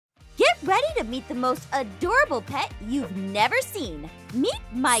ready to meet the most adorable pet you've never seen. Meet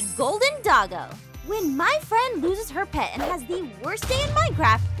my golden doggo. When my friend loses her pet and has the worst day in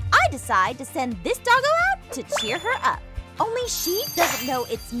Minecraft, I decide to send this doggo out to cheer her up. Only she doesn't know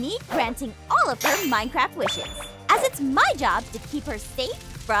it's me granting all of her Minecraft wishes, as it's my job to keep her safe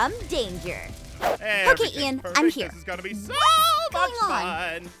from danger. Okay, Ian, perfect. I'm here. This is gonna be so What's much going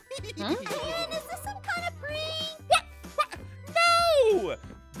fun. Ian, is this some kind of prank? What? No!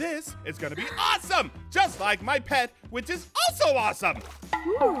 This is gonna be awesome, just like my pet, which is also awesome.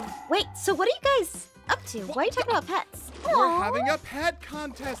 Ooh. Wait, so what are you guys up to? Why are you talking about pets? We're having a pet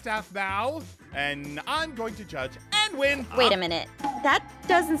contest, Aphmau, and I'm going to judge and win. Wait a minute. That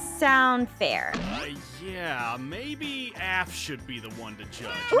doesn't sound fair. Yeah, maybe Aph should be the one to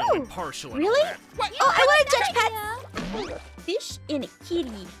judge. Ooh, impartial. really? What? Oh, I want to judge pets. A fish and a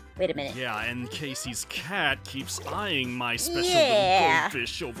kitty. Wait a minute. Yeah, and Casey's cat keeps eyeing my special Yeah. little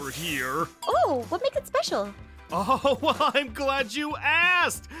goldfish over here. Oh, what makes it special? Oh, well, I'm glad you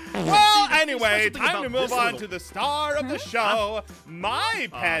asked. Well, See, the anyway, special thing time to about move this on little- to the star of the show, my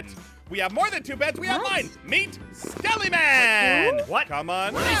pet. We have more than two pets. We have mine. Meet Skellyman. What? Come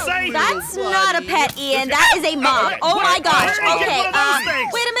on. What did he say? That's not a pet, Ian. That is a mom. Okay. Oh my gosh. Where did he Okay. get one of those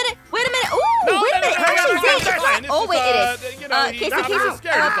things? Wait a minute. Wait a minute. Ooh, No, wait a no, minute. no, no, Actually, no, Zane, no, it's no, not. no, Oh, wait, it is. you know, he's Casey,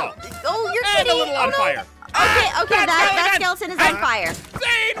 scared, that's all. Oh, your And kitty. a little on Oh, no. fire. Okay, that Skellyman. skeleton is on fire.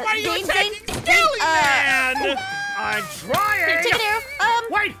 Zane, why are you Zane, attacking Zane, Skellyman? I'm trying. Chicken arrow.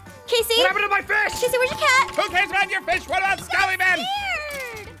 Wait, Casey. what happened to my fish? Casey, where's your cat? Who cares about your fish? What about Skellyman?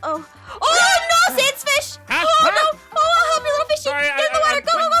 Oh. Oh, no, Zane's fish. Huh? Oh, Huh? no. Oh, I'll help you, little fishy. Sorry, Get in the water.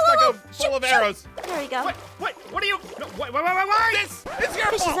 Go, go, go, stuck go, a go. full of arrows. There you go. What are you? No, wait. This is your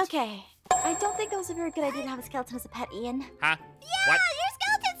Fish is fault. okay. I don't think that was a very good idea to have a skeleton as a pet, Ian. Huh? Yeah, What? your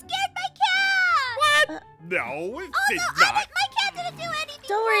skeleton scared my cat! What? No, it Oh, did no, not. my cat didn't do anything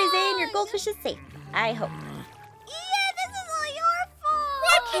Don't worry, Zane. wrong. Your goldfish is safe. I hope. Ian, this is all your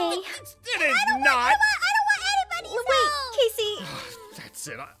fault! Okay. It is I don't not. want anybody's help! Wait, Casey. That's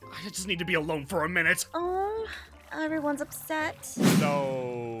it. I just need to be alone for a minute. Oh, everyone's upset.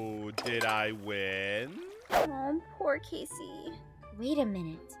 So, did I win? Oh, poor Casey. Wait a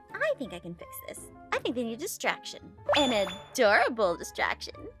minute. I think I can fix this. I think they need a distraction. An adorable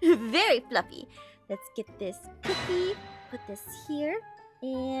distraction. Very fluffy. Let's get this cookie, put this here,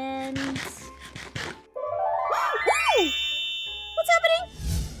 and... Woo! What's happening?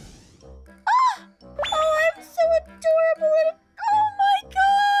 Ah! Oh, I'm so adorable and... Oh my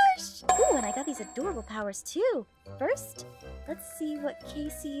gosh! Ooh, and I got these adorable powers too. First, let's see what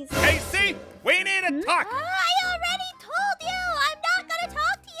Casey's... Casey, we need to talk. I already told you! I'm not gonna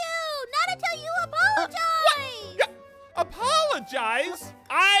talk to you! Not until you apologize! Yeah, apologize?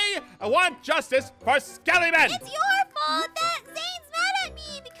 I want justice for Skellyman. It's your fault that Zane's mad at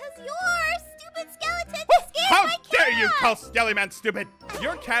me because your stupid skeleton scared How my cat! dare you call Skellyman stupid?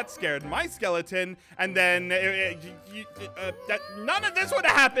 Your cat scared my skeleton, and then none of this would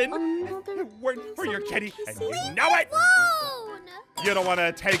have happened. Oh, no, there- Weren't for your kitty, and Casey. you know it. Alone! You don't want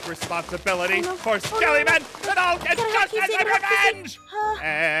to take responsibility Oh, no. for Oh, no. Skellyman, then I'll get Gotta help justice Casey, and gotta help revenge. Maybe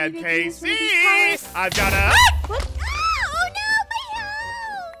And I can use some of these Casey, powers. I've got a... What? Oh no, my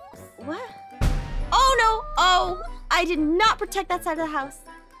house! What? Oh no! Oh, I did not protect that side of the house.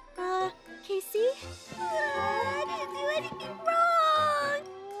 Casey? I didn't do anything wrong!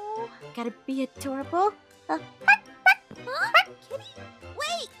 Oh, gotta be adorable. Huh? Kitty?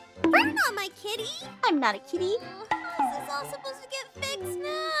 Wait! You're not my kitty! I'm not a kitty. How is this all supposed to get fixed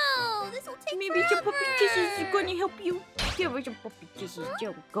now? This will take Maybe your forever. puppy kisses is gonna help you. Here are your puppy kisses.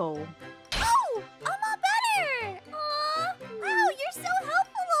 There we go. Oh! I'm all better! Aw! Wow, you're so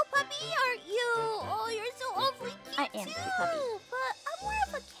helpful, little puppy, aren't you? Oh, you're so awfully cute, I am a too! cute puppy. But I'm more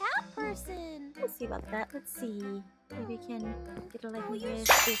of a cat person. We'll see about that. Let's see. Maybe we can get a like Oh, with you're this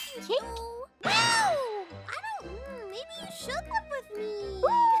so cake. cute. Wow! I don't... maybe you should live with me. Woo!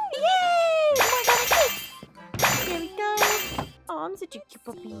 Yay! Oh my god, a cake! There we go. Oh, I'm such a cute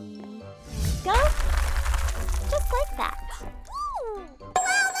puppy. Go. Just like that. Ooh,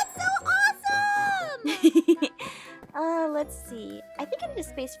 wow, that's so awesome! Let's see. I think I need a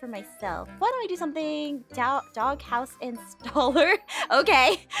space for myself. Why don't I do something dog house installer?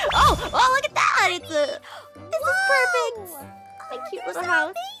 Okay. Oh, look at that! It's a. This is perfect. My cute you're little so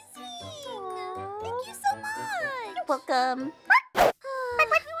house. amazing! Thank you so much! You're welcome. I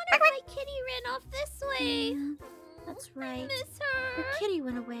wonder if my kitty ran off this way. That's I right. miss Her her. kitty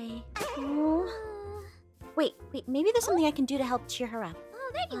went away. Oh. Wait. Maybe there's something I can do to help cheer her up.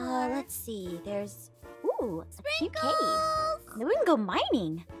 Oh, there you are. Let's see. There's. Ooh, a cute cave. Sprinkles. Maybe we can go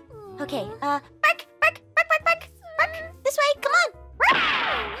mining. Okay. Aw. Bark. This way. Come on.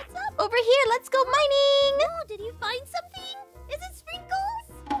 Oh, what's up, over here. Let's go mining. Oh, did you find something? Is it sprinkles?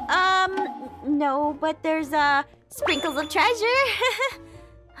 No, but there's sprinkles of treasure.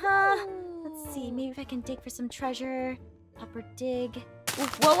 Let's see. Maybe if I can dig for some treasure. Upper dig. Ooh,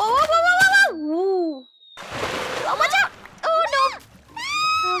 whoa, whoa, whoa, whoa, whoa, whoa, whoa! Ooh. Oh, watch out! Oh no!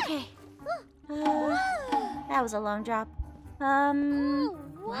 Okay. That was a long drop. Oh,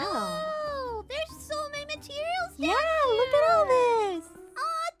 Wow. wow. There's so many materials down Yeah, look at all this.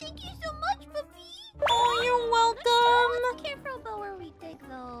 Aw, thank you so much, Puppy. Oh, you're welcome. Let's be careful about where we dig,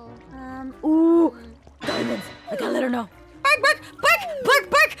 though. Ooh, diamonds. I gotta let her know. Bark, bark, bark, bark,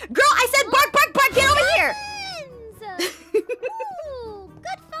 bark. Girl, I said bark, bark, bark. Get over here. Diamonds! Ooh,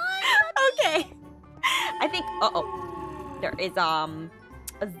 good fun, Puppy. Okay. I think, there is, a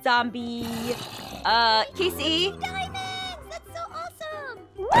zombie. Casey. Diamonds! That's so awesome!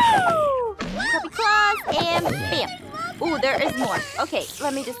 Woo! Puppy claws, and bam. Ooh, there is more. Okay,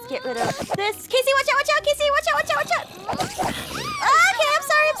 let me just get rid of this. Casey, watch out, Casey, watch out. Okay, I'm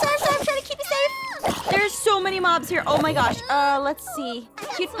sorry, I'm trying to keep you safe. There's so many mobs here. Oh my gosh. Let's see.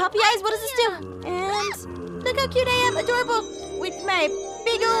 Cute puppy eyes, what does this do? And look how cute I am, adorable, with my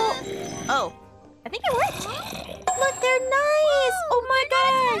big ol'... Oh, I think it worked. Look, they're nice. Oh my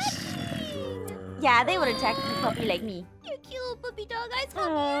gosh. Yeah, they would attack a puppy like me. You're cute little puppy dog eyes.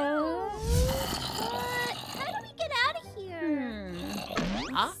 How do we get out of here?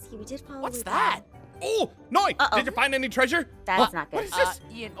 Let's see, we did follow. What's that? Oh, Noi! Uh-oh. Did you find any treasure? That's not What good. is this?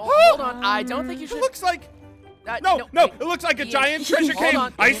 Ian, hold on. I don't think you It should. looks like... wait. No, it looks like a Ian, giant treasure hold cave.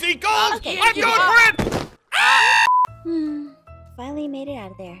 on, I Ian. see gold! Okay. I'm Ian, going for it! Finally made it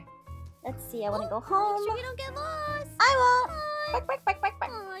out of there. Let's see, I want to go home. Make sure we don't get lost. I won't. Bark, bark, bark, bark,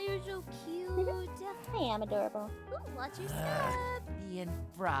 bark. Aw, you're so cute. I am adorable. Ooh, watch your step. Ian,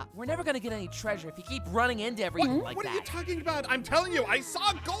 brah, we're never gonna get any treasure if you keep running into everything like What are that. you talking about? I'm telling you, I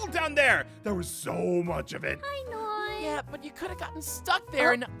saw gold down there. There was so much of it. I know. Yeah, but you could have gotten stuck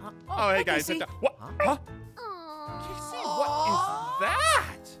there and. Oh, hey guys, Casey. what? Huh? Aww. Casey, what is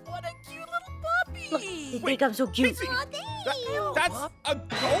that? What a cute little puppy! Look, they think I'm so cute. Casey, Aw, thank you. that's a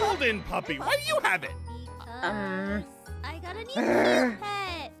golden puppy. Why do you have it? Because I got a new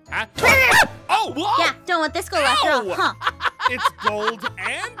pet. Huh? Oh, whoa! Yeah, don't want this girl after all, Ow! huh? It's gold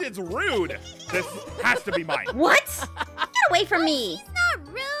and it's rude. This has to be mine. What? Get away from me. She's not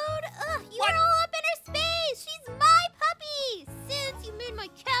rude. Ugh, you What? were all up in her space. She's my puppy. Since you made my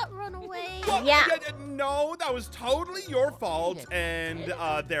cat run away. What? Yeah. No, that was totally your fault, and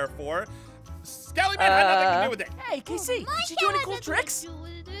therefore, Skellyman had nothing to do with it. Hey, Casey, My did she do any cat cool has nothing tricks? to do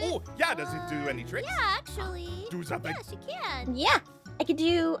with it. Oh, yeah. Does it do any tricks? Yeah, actually. Do something. Yeah, she can. Yeah, I could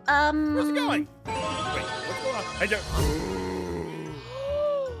do, Where's it going? Wait, what's going on? I don't.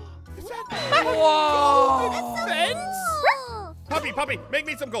 Is that Whoa! fence? Cool. Puppy, make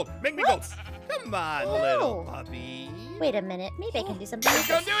me some gold. Make me gold. Come on, little Oh. puppy. wait a minute. Maybe I can do something Let's with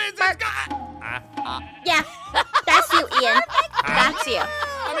go this. do it. Let's go. Yeah, that's you, Ian. That's you.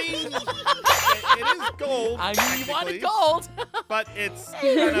 I mean, it is gold. I knew you wanted technically, gold. but it's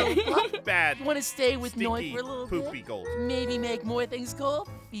kind of bad. You want to stay with Noi Stinky, for a little poopy bit? gold. Maybe make more things gold?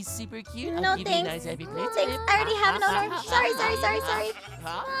 Be super cute? No, I'll give you a thanks. nice happy No, plate. thanks. I already have another. Sorry.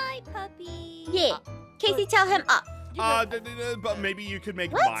 Huh? Hi, puppy. Yeah, Casey, tell him up. But maybe you could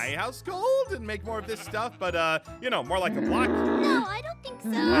make What? my house gold and make more of this stuff, but more like a block. No, I don't think so.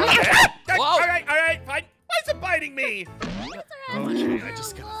 Okay. Whoa. All right, fine. Why is it biting me? Okay, I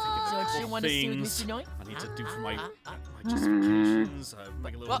just gotta Don't you want to see with things Mr. Noi? I need to do for my Uh-huh. justifications.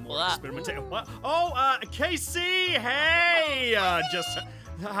 Make a little more What? experimentation. What? Oh, Casey, hey! Just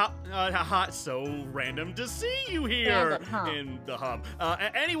so random to see you here Random, huh? in the hub.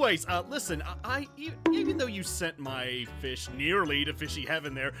 Anyways, listen, even though you sent my fish nearly to fishy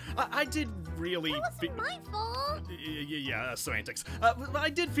heaven there, I did really. That wasn't my fault. Yeah, semantics. But I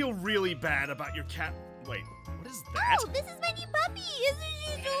did feel really bad about your cat. Wait, what is that? Oh, this is my new puppy. Isn't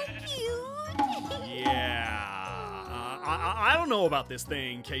she so cute? Yeah. I don't know about this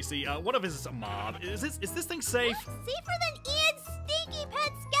thing, Casey. What if it's a mob? Is this thing safe? Safer than Ian's stinky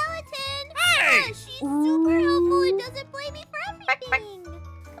pet skeleton. Hey! Yeah, she's super helpful and doesn't blame me for everything.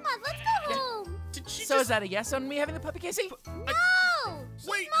 Come on, let's go home. Did she So is that a yes on me having the puppy, Casey? No, she's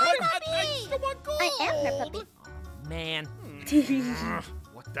Wait, my but puppy. I still want gold. I am her puppy. Man.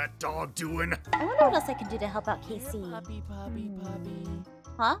 What that dog doing? I wonder what else I can do to help out Casey. Puppy.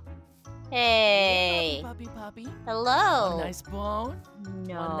 Huh? Hey. Puppy. Hello. A nice bone?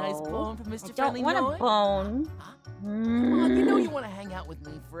 No. One nice bone from Mr. I don't Friendly want Noi? a bone. Huh? Come on, you know Mm. you want to hang out with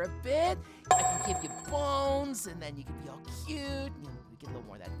me for a bit. I can give you bones, and then you can be all cute. We get a little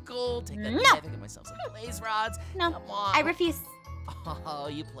more of that gold. Take that No. knife and get myself some blaze rods. No, Come on. I refuse. Oh,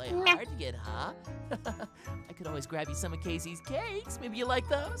 you play hard to get, huh? I could always grab you some of Casey's cakes. Maybe you like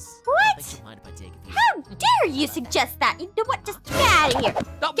those? What? I don't think you'll mind if I take a few. How dare you suggest that? You know what? Just get out of here.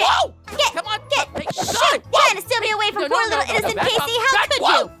 No, Get- whoa! get- Come on! Get Hey, shoot! Trying to steal me away from poor little innocent bad Casey. pop, How bad, could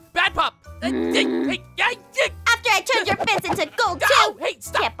whoa, you? Bad pop! After I turned your fist into gold No! too. Hey,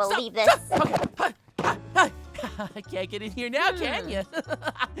 stop! Can't stop, believe this. Stop. Okay. I can't get in here now, can you?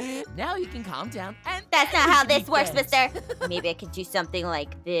 Now you can calm down. And That's then not we how can be this works, friends. mister. Maybe I could do something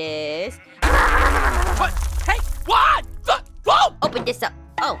like this. What? Hey, what? Whoa! Open this up.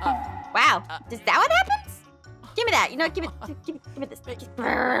 Oh, wow. Is that what happens? Give me that. You know, give me this.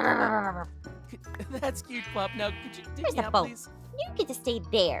 That's cute, pup. Now, could you dig Where's me the out, phone? please? You get to stay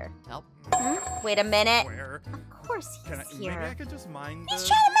there. Help. Wait a minute. Where? Of course Can I, he's maybe I here. could just mind the He's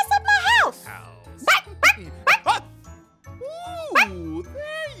trying to mess up my house. house. Ooh,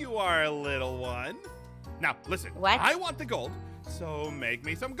 there you are, little one. Now, listen. What? I want the gold, so make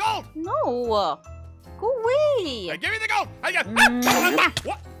me some gold. No. Go away. Hey, give me the gold. I got.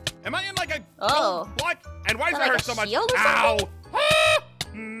 What? Am I in like a Oh. gold block? And why does Like it a hurt so much? shield or Ow! something?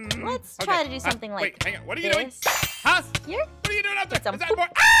 Let's Okay. try to do something like Wait, hang on. What are you doing? this. Huh? Here? What are you doing up there? Get some Is that poop. more?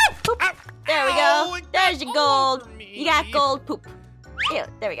 Ow! Poop. Ow! There we Ow, go. it got There's your all gold. over me. You got gold poop. Ew,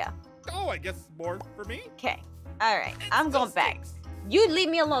 there we go. Oh, I guess more for me. Okay. All right. It I'm still going back. stinks. You leave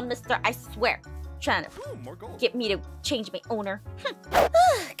me alone, mister. I swear. Trying to Ooh, more gold. get me to change my owner.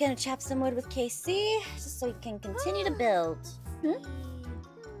 Gonna chop some wood with KC just so we can continue to build.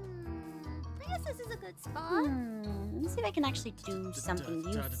 I guess this is a good spot. Let's see if I can actually do something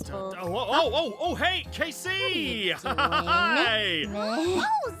useful. Oh, hey, KC! Hi! Oh,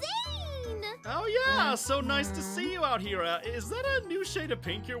 Zane! Oh, yeah, so nice to see you out here. Is that a new shade of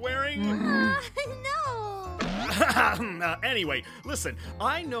pink you're wearing? No. Anyway, listen,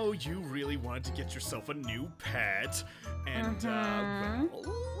 I know you really wanted to get yourself a new pet, and, well...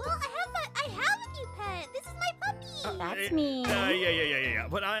 Well, I have a new pet. This is my puppy. That's me. Yeah.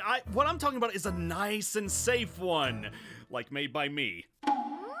 But what I'm talking about is a nice and safe one, like made by me. She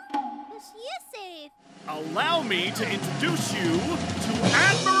is safe. Allow me to introduce you to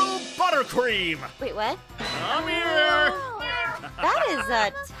Admiral Buttercream. Wait, what? Come here. That is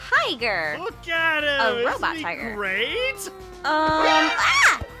a tiger. Look at him. A robot Isn't he tiger. Great.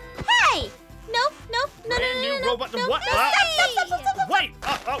 Hey! No. Brand new robot. no, What? no, stop. Wait.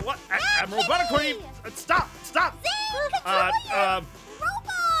 What? Admiral Buttercream. Stop. Robot.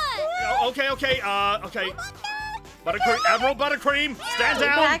 Okay. Admiral Buttercream, stand Stay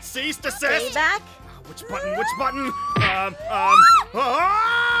down. back. Cease, Stay desist. back. Which button?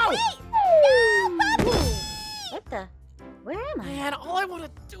 What the? Where am I? Man, all I want to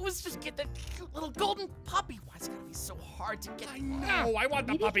do is just get that cute little golden puppy. Why is it gotta be so hard to get? I know. I want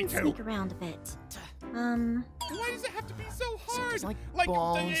the Maybe I puppy can too. sneak around a bit. Why does it have to be so hard? doesn't like Like,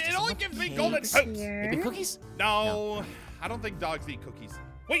 bones, it doesn't only like gives me cakes. golden poops. Here. Maybe cookies? No, I don't think dogs eat cookies.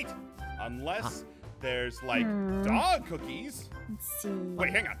 Wait, unless there's like dog cookies. Let's see. Wait,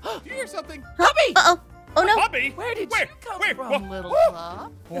 hang on. Do you hear something? Puppy! Uh-oh. Oh no. Puppy? Where did you come Where? from, Whoa. little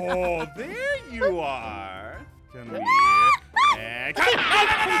pup? Oh, there you are. Come here. And Okay, come get it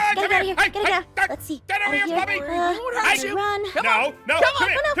out of here. Get it out. Hey, Let's see. Get over Out of here, puppy. Let's Hey. run. No,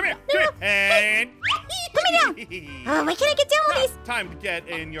 come here. And Put me down. Why can't I get down with these? time to get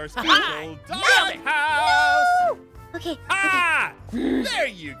in your special dog house. Okay. Ah! There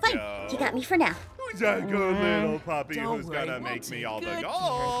you Fine. go. You got me for now. Who's that good little puppy Don't who's worry, gonna we'll make me take all the good care of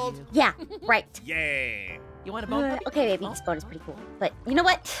gold? you. Yeah, right. Yeah. You want a bone? puppy? Okay, baby. Oh, This bone is pretty cool. But you know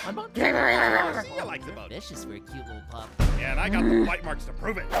what? One bone? See, you like the boat. Vicious for a cute little pup. Yeah, and I got the bite marks to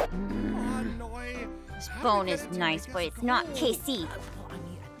prove it. Come on, Noi. This How do we bone get is it to nice, make but us it's not gold? KC. Well, I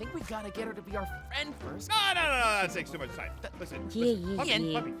mean, I think we gotta get her to be our friend first. No, that takes too much time. Listen, Yeah.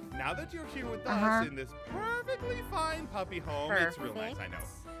 puppy, now that you're here with Uh-huh. us in this perfectly fine puppy home, it's real nice, I know.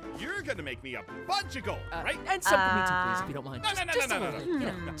 You're gonna make me a bunch of gold, right? And some for me too, please, if you don't mind. No, Just a little bit. You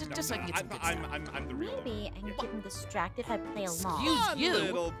know, no, just so I can get some good stuff. I'm the real one. Maybe I can get him distracted if I play along. Excuse Come on, you.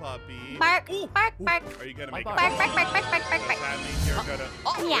 little puppy. Bark, bark, bark. Are you gonna My make bark. it? Bark, bark, bark, bark, bark, bark, bark. That means you're gonna.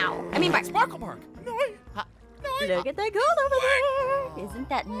 Oh, Meow. I mean bark. Sparkle bark. Noi! Huh? Noi! Look at that gold over there. Isn't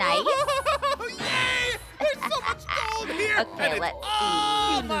that nice? Yay! There's so much gold here! Okay, and it's let's all see.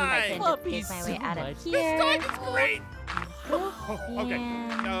 I mine! can just Puppy's make my way so out of much. This here. dog is great! Oh, okay.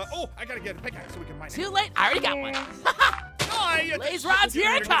 And I gotta get a pickaxe so we can mine Too it. late. I already got one. Noi, Blaze rods, here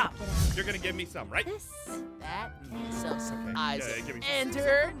I come. You're gonna give me some, right? This. That sells some Okay. eyes Yeah, give me some.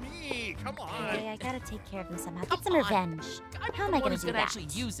 enter. Me, come on. Okay, I gotta take care of him somehow. Come Get some on. revenge. I'm How am the I one gonna who's do gonna that? actually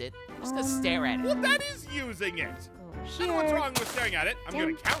use it. I'm just gonna stare at it. Well, that is using it. Here. And what's wrong with staring at it? I'm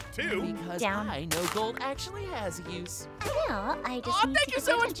gonna count too. Because Down. I know gold actually has a use. Well, I just Oh, need thank to you get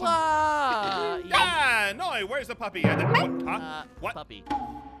so their much, attention. Blah! Yeah, Noi, where's the puppy? And what? Puppy.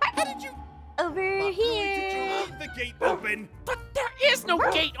 How did you? Over Did here. you leave the gate open? But there is no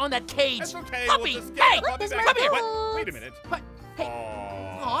gate on that cage. That's okay. Puppy, We'll just get hey, the puppy there's back. my What? gold. Wait a minute. What? Hey,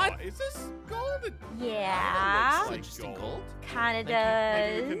 Aw, is this gold? Yeah. Looks like interesting gold. gold. Kinda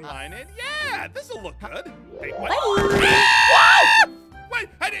Maybe we does. can mine it. Yeah, this'll look good. Hey, what? Whoa! Wait,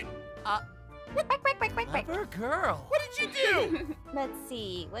 I did. Clever girl. What did you do? Let's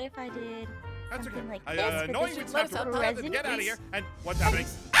see. What if I did That's okay. something like this? But Knowing this we is just have to resin, get out of please. here. And what's happening?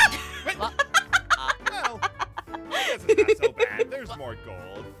 Wait. Uh, Well, I guess it's not so bad. There's more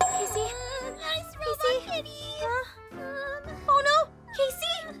gold. Casey? Nice Casey? robot kitty. Oh no!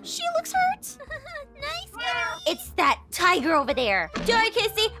 Casey! She looks hurt! Nice kitty. It's that tiger over there. Sorry,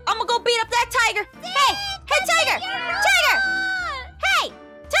 Casey. I'm gonna go beat up that tiger. Hey! Hey, tiger! Tiger! Hey!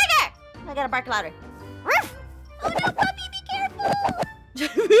 Tiger! I gotta bark louder. Ruff! Oh no, puppy, be careful.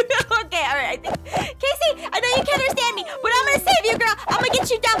 Okay, alright, I think. Casey, I know you can't understand me, but I'm gonna save you, girl. I'm gonna get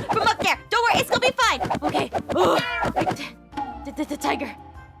you down from up there. Don't worry, it's gonna be fine. Okay. The tiger.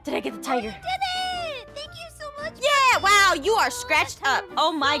 Did I get the tiger? Did it. Thank you so much. Yeah, wow, you are scratched up.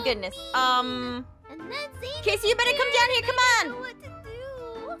 Oh my goodness. And then Zane. Casey, you better come down here, come I don't on. know what to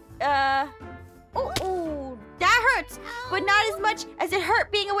do. Oh, that hurts, but not as much as it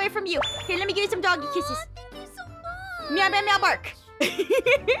hurt being away from you. Here, let me give you some doggy kisses. Aw, thank you so much. Meow, meow, meow, bark.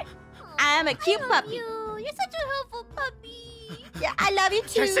 I'm a cute I love puppy. you. You're such a helpful puppy. Yeah, I love you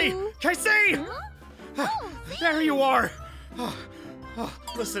too. Casey! Oh, There you are!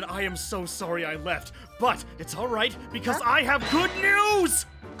 Listen, I am so sorry I left, but it's all right because I have good news!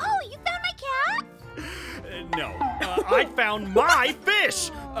 Oh, you found my cat? No, I found my fish!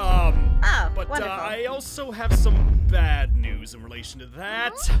 But wonderful. I also have some bad news in relation to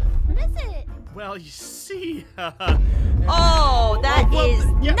that. What is it? Well, you see, Oh, that Well, is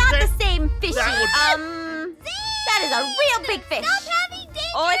yeah, not that- the same fishy. that would- That is a real big fish. Stop having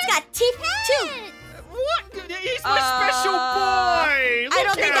dangerous Oh, it's got teeth too. pets. what? He's my special boy! I don't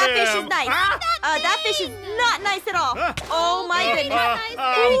Look think at that fish him. is nice. Ah! That fish is not nice at all. Oh my goodness.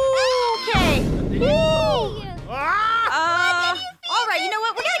 Okay. Hey. Ah! All right. You know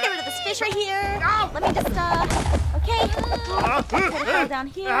what? We're gonna get rid of this fish right here. Ow! Let me just okay. Gonna go down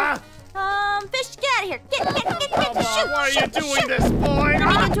here. Fish, get out of here. Get, Come on, shoot, why are you shoot, doing shoot. this, boy? I'm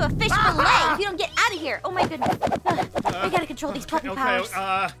gonna make you into a fish fillet if you don't get out of here. Oh my goodness. I gotta control these puppy powers.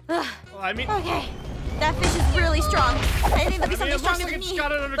 well, I mean, Okay. That fish is really strong. I think there'll be something it looks stronger like than it's me.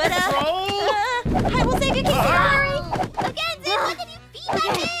 got it under But, control. I will save you, Casey. Don't worry. Again, Zane, what did you feed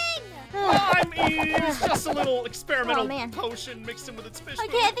my thing? I mean, it's just a little experimental Oh, man. potion mixed in with its fish Okay,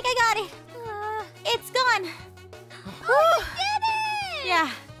 food. I think I got it. It's gone. Oh, you did it!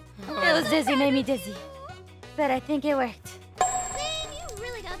 Yeah. It was dizzy, made me dizzy. But I think it worked. Zane, you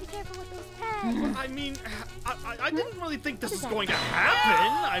really gotta be careful with those pets. I mean, I didn't really think this was going to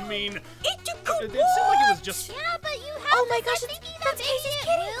happen. I mean, it seemed like it was just... Yeah, but you have Oh to my start gosh, thinking that's that Casey's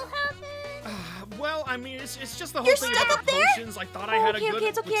maybe kitty. it will happen. Well, I mean, it's just the whole You're thing stuck about up the there? potions. I thought I had a Okay, good okay,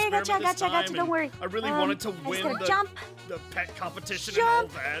 it's okay. I got you, I experiment got this you, I got you. time, Don't worry. and I really wanted to I just win gotta jump. the pet competition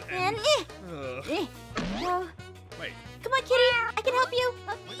Jump, and all that. And Ugh. Well, Wait, come on, kitty. I can help you.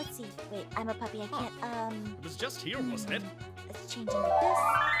 Let's see. Wait, I'm a puppy. I can't, it was just here, wasn't it? Let's change it like this.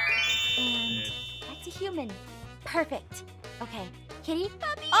 And back to human. Perfect. Okay. Kitty?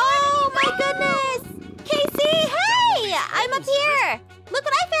 Puppy, oh my goodness! Casey, hey! I'm up here! Look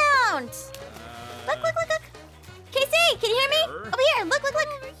what I found! Look. Casey, can you hear me? Sure. Over here, look.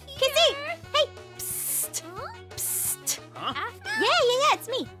 Casey! Hey! Psst! Psst! Huh? Yeah, it's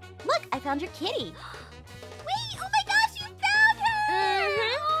me. Look, I found your kitty. Wait, oh my gosh, you found her!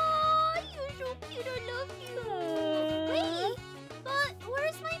 Mhm. Oh, you're so cute, I love you. Wait, but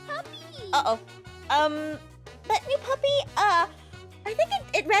where's my puppy? Uh-oh. That new puppy, I think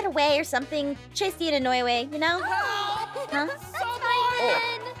it ran away or something. Chased the annoy away, you know? Oh, Huh? that's fine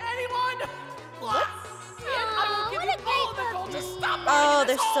then. Anyone? What? Oh, what a great puppy. Just stop. Oh,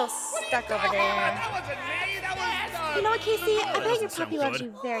 they're still stuck over there. That wasn't me. That was You know what, Casey? I bet your doesn't sound puppy loves good.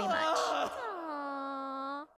 you very much.